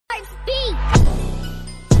next beat!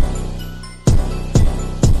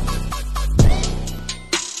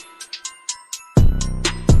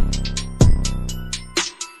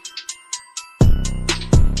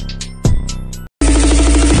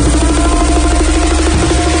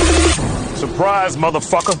 Surprise,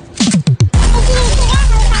 motherfucker!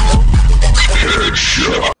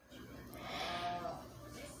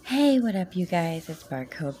 Hey, what up you guys, it's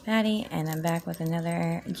Barcode Patty, and I'm back with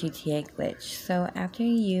another GTA glitch. So after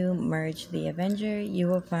you merge the Avenger, you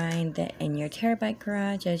will find that in your Terrorbyte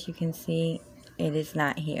garage, as you can see, it is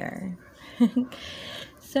not here.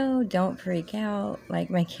 So don't freak out like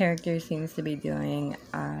my character seems to be doing.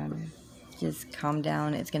 Just calm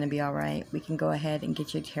down, it's gonna be alright. We can go ahead and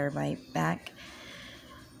get your Terrorbyte back,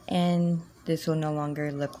 and this will no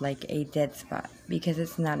longer look like a dead spot, because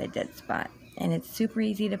it's not a dead spot. And it's super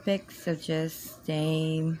easy to fix, so just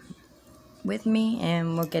stay with me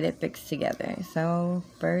and we'll get it fixed together. So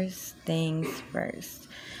first things first.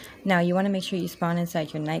 Now you want to make sure you spawn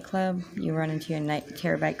inside your nightclub. You run into your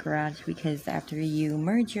Terrorbyte garage, because after you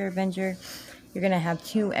merge your Avenger, you're going to have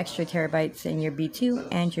 2 extra Terrorbytes in your B2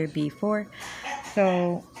 and your B4.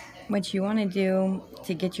 So what you want to do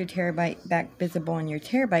to get your Terrorbyte back visible in your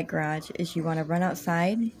Terrorbyte garage is you want to run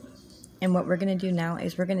outside. And what we're going to do now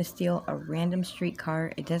is we're going to steal a random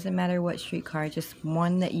streetcar. It doesn't matter what streetcar, just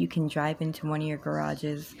one that you can drive into one of your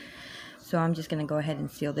garages. So I'm just going to go ahead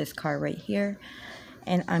and steal this car right here.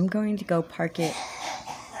 And I'm going to go park it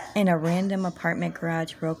in a random apartment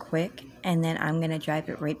garage real quick. And then I'm going to drive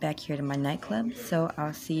it right back here to my nightclub. So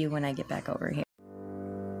I'll see you when I get back over here.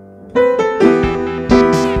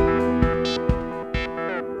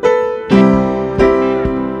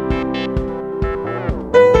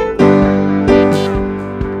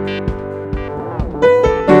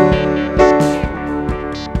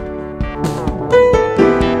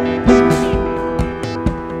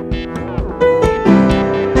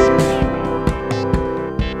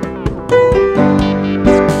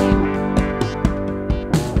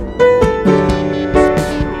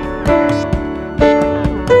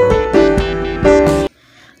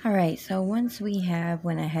 So once we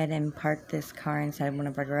went ahead and parked this car inside one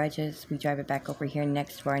of our garages, we drive it back over here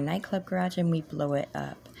next to our nightclub garage and we blow it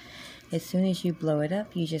up. As soon as you blow it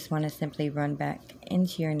up, you just want to simply run back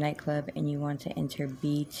into your nightclub and you want to enter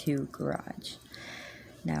B2 garage.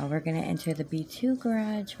 Now we're going to enter the B2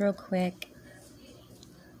 garage real quick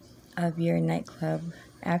of your nightclub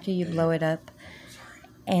after you blow it up.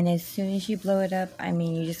 And as soon as you blow it up,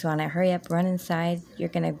 you just want to hurry up, run inside. You're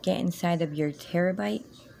going to get inside of your Terrorbyte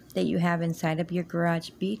that you have inside of your garage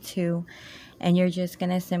B2, and you're just going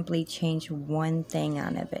to simply change one thing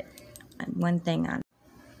on it.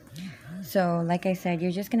 So like I said,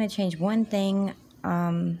 you're just going to change one thing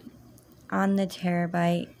on the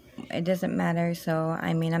Terrorbyte. It doesn't matter. So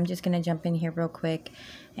I'm just going to jump in here real quick,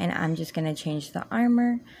 and I'm just going to change the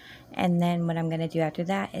armor. And then what I'm going to do after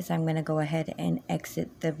that is I'm going to go ahead and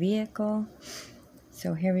exit the vehicle.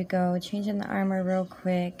 So here we go, changing the armor real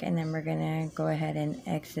quick, and then we're going to go ahead and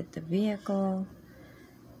exit the vehicle.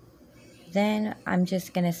 Then I'm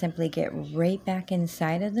just going to simply get right back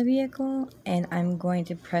inside of the vehicle, and I'm going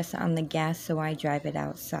to press on the gas so I drive it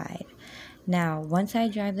outside. Now, once I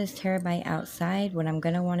drive this Terrorbyte outside, what I'm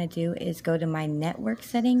going to want to do is go to my network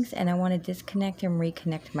settings, and I want to disconnect and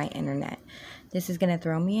reconnect my internet. This is going to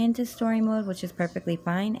throw me into story mode, which is perfectly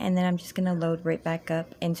fine, and then I'm just going to load right back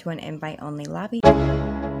up into an invite-only lobby.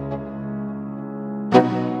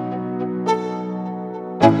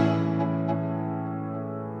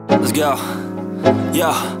 Let's go. Yo,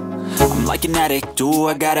 I'm like an addict, do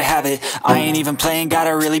I gotta have it. I ain't even playing, got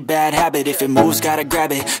a really bad habit. If it moves, gotta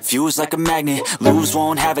grab it, fuse like a magnet. Lose,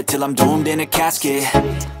 won't have it till I'm doomed in a casket.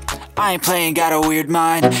 I ain't playing, got a weird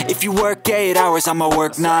mind. If you work 8 hours, I'ma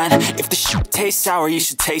work 9. If the shit tastes sour, you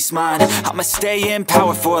should taste mine. I'ma stay in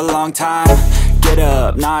power for a long time. Get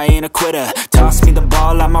up, nah, I ain't a quitter. Toss me the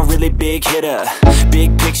ball, I'm a really big hitter.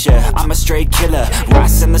 Big picture, I'm a straight killer.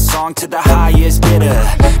 Rising the song to the highest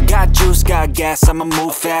bidder. Got juice, got gas, I'ma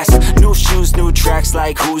move fast. New shoes, new tracks,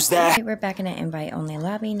 like who's that? Okay, we're back in an invite-only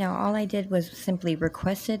lobby. Now all I did was simply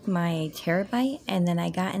requested my Terrorbyte, and then I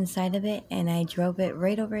got inside of it and I drove it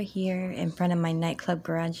right over here in front of my nightclub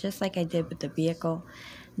garage, just like I did with the vehicle.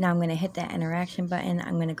 Now I'm going to hit that interaction button,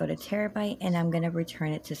 I'm going to go to Terrorbyte, and I'm going to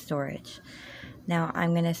return it to storage. Now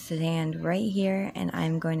I'm going to stand right here and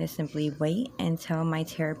I'm going to simply wait until my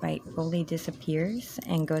Terrorbyte fully disappears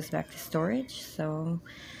and goes back to storage. So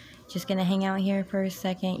just going to hang out here for a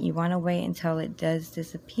second. You want to wait until it does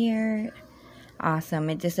disappear. Awesome,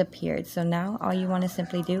 it disappeared. So now all you want to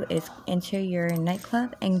simply do is enter your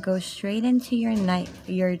nightclub and go straight into your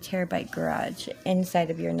Terrorbyte garage inside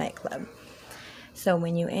of your nightclub. So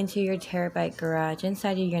when you enter your Terrorbyte garage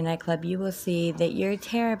inside of your nightclub, you will see that your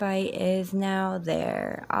Terrorbyte is now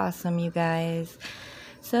there. Awesome, you guys.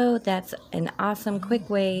 So that's an awesome quick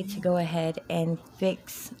way to go ahead and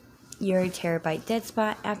fix your Terrorbyte dead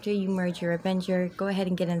spot after you merge your Avenger. Go ahead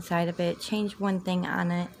and get inside of it, change one thing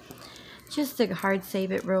on it, just to hard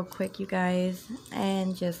save it real quick, you guys,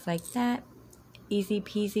 and just like that, easy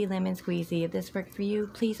peasy lemon squeezy. If this worked for you,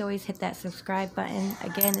 please always hit that subscribe button.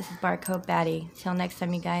 Again, this is Barcode Batty. Till next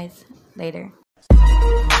time, you guys. Later.